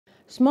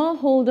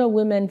Smallholder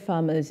women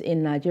farmers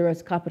in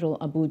Nigeria's capital,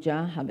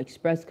 Abuja, have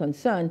expressed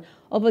concern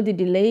over the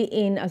delay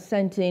in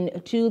assenting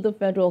to the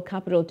Federal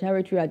Capital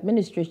Territory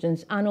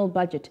Administration's annual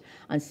budget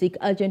and seek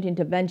urgent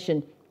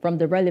intervention from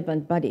the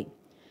relevant body.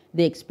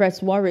 They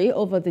express worry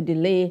over the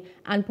delay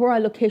and poor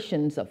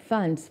allocations of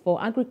funds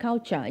for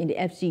agriculture in the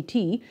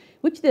FCT,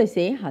 which they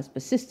say has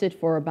persisted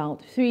for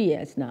about 3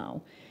 years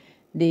now.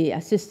 The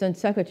Assistant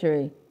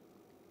Secretary,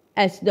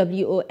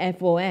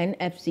 SWOFON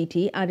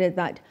FCT, added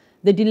that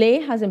the delay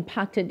has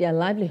impacted their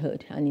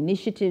livelihood and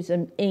initiatives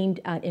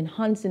aimed at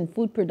enhancing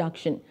food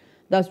production,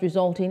 thus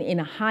resulting in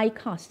a high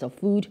cost of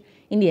food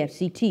in the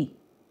FCT.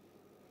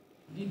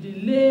 The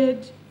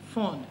delayed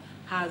fund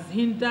has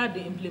hindered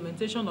the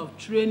implementation of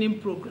training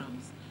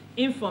programs,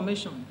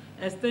 information,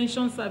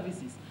 extension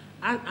services,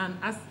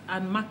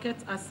 and market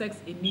access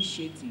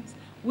initiatives,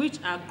 which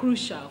are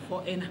crucial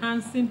for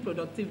enhancing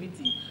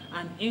productivity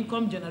and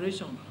income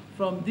generation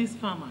from these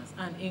farmers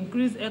and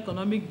increase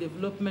economic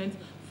development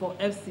for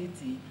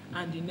FCT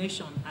and the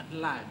nation at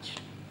large.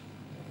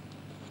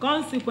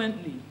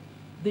 Consequently,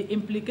 the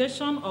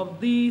implication of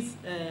this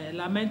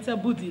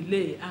lamentable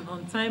delay and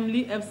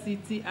untimely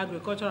FCT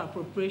agricultural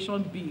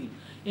appropriation bill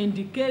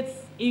indicates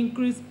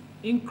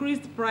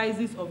increased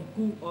prices of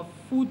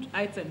food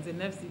items in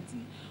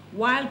FCT,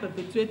 while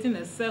perpetuating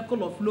a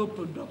circle of low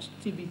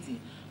productivity,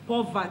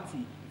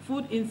 poverty,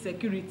 food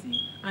insecurity,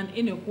 and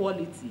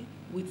inequality,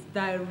 which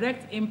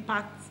directly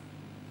impacts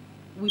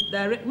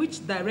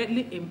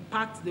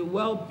the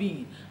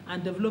well-being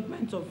and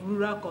development of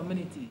rural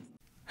communities.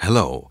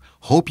 Hello,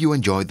 hope you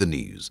enjoyed the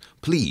news.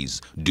 Please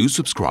do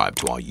subscribe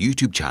to our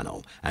YouTube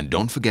channel and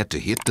don't forget to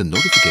hit the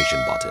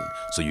notification button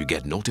so you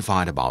get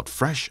notified about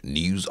fresh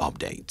news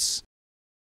updates.